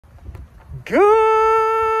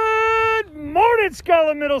Good morning,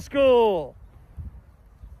 Scullin Middle School.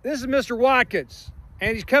 This is Mr. Watkins,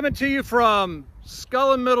 and he's coming to you from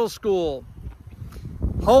Scullin Middle School,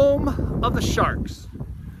 home of the Sharks.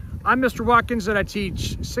 I'm Mr. Watkins, and I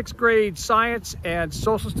teach 6th grade science and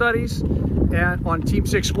social studies and on Team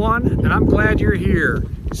 6-1, and I'm glad you're here.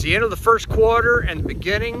 It's the end of the first quarter and the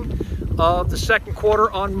beginning of the second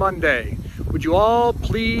quarter on Monday. Would you all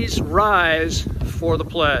please rise for the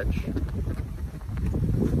pledge?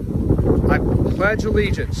 I pledge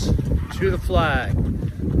allegiance to the flag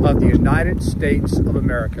of the United States of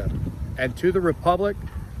America and to the republic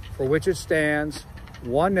for which it stands,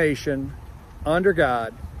 one nation, under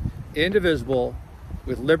God, indivisible,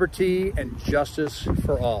 with liberty and justice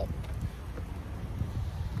for all.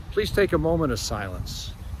 Please take a moment of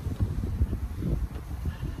silence.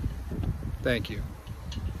 Thank you.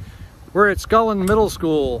 We're at Scullin Middle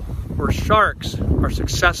School, where Sharks are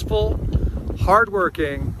successful,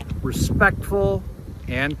 hardworking, respectful,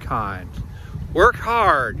 and kind. Work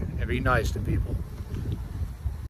hard and be nice to people.